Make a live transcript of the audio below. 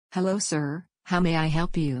Hello sir, how may I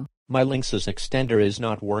help you? My Linksys extender is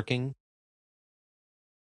not working.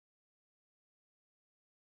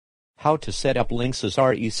 How to set up Linksys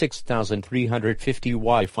RE6350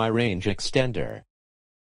 Wi-Fi range extender.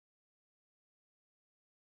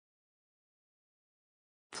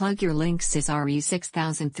 Plug your Linksys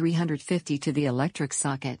RE6350 to the electric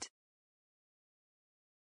socket.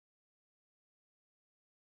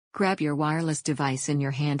 Grab your wireless device in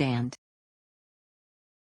your hand and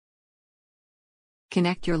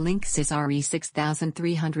connect your Linksys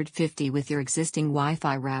RE6350 with your existing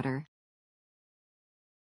Wi-Fi router.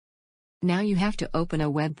 Now you have to open a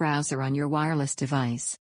web browser on your wireless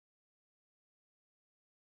device.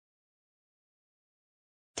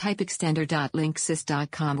 Type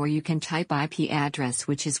extender.linksys.com, or you can type IP address,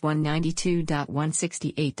 which is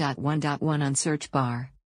 192.168.1.1 on search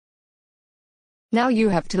bar. Now you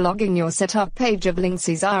have to log in your setup page of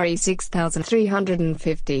Linksys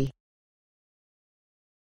RE6350.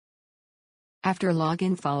 After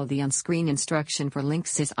login, follow the on-screen instruction for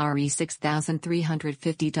Linksys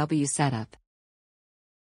RE6350W setup.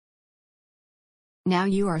 Now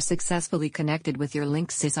you are successfully connected with your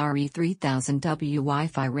Linksys RE3000W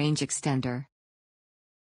Wi-Fi range extender.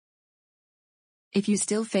 If you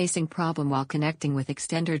still facing problem while connecting with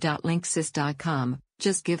extender.linksys.com,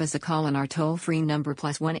 just give us a call on our toll-free number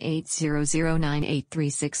 +1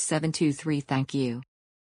 80098367323. Thank you.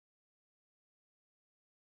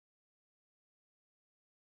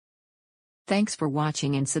 Thanks for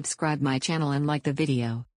watching and subscribe my channel and like the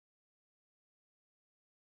video.